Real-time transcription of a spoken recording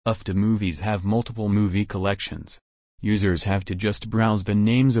UFTA movies have multiple movie collections. Users have to just browse the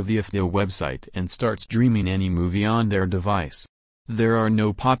names of the UFTA website and start streaming any movie on their device. There are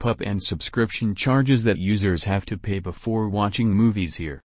no pop-up and subscription charges that users have to pay before watching movies here.